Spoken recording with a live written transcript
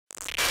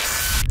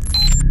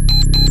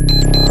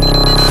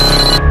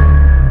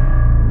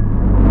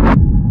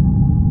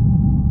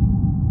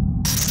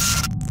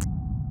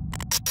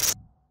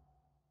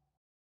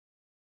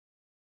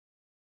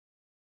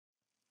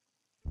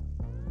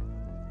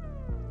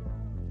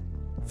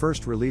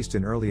First released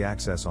in early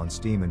access on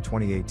Steam in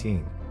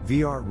 2018,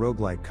 VR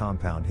roguelite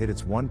Compaund hit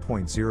its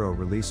 1.0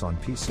 release on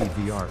PC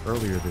VR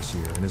earlier this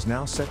year and is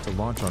now set to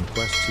launch on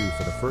Quest 2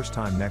 for the first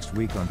time next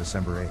week on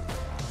December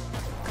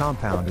 8th.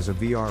 Compaund is a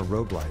VR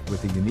roguelite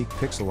with a unique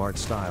pixel art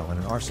style and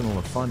an arsenal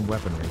of fun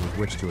weaponry with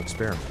which to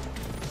experiment.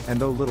 And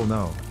though little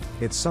known,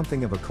 it's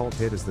something of a cult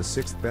hit as the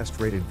 6th best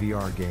rated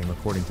VR game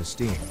according to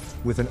Steam,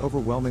 with an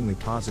overwhelmingly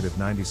positive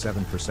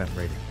 97%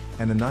 rating,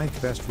 and the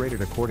 9th best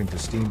rated according to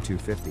Steam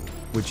 250,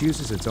 which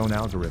uses its own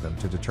algorithm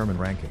to determine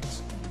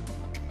rankings.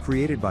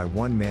 Created by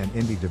one-man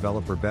indie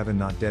developer Bevan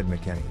Not Dead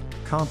McKenney,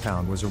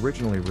 Compaund was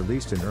originally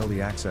released in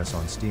early access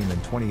on Steam in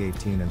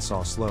 2018 and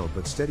saw slow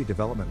but steady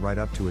development right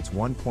up to its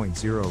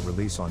 1.0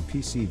 release on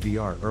PC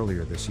VR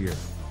earlier this year.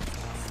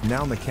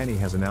 Now McKenney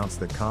has announced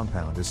that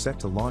Compaund is set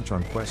to launch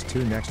on Quest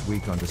 2 next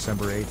week on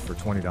December 8th for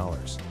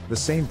 $20, the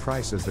same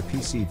price as the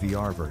PC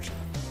VR version.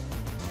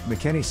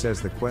 McKenney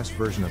says the Quest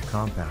version of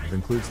Compaund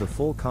includes the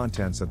full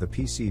contents of the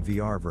PC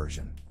VR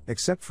version,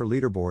 except for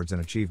leaderboards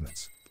and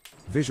achievements.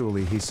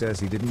 Visually, he says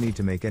he didn't need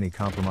to make any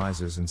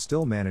compromises and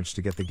still managed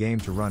to get the game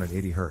to run at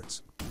 80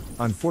 Hz.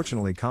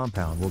 Unfortunately,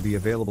 Compaund will be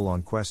available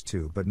on Quest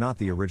 2 but not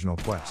the original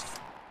Quest.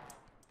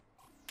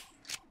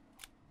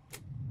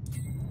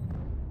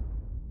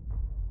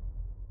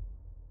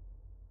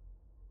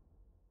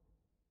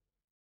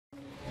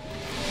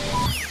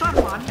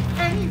 Someone,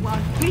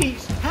 anyone,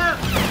 please help!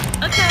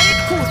 Okay,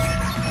 cool.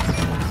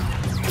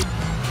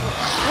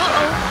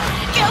 Uh-oh!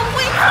 Get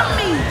away from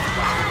me!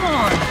 Come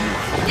on!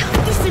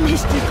 This in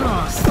history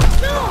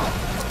class! No!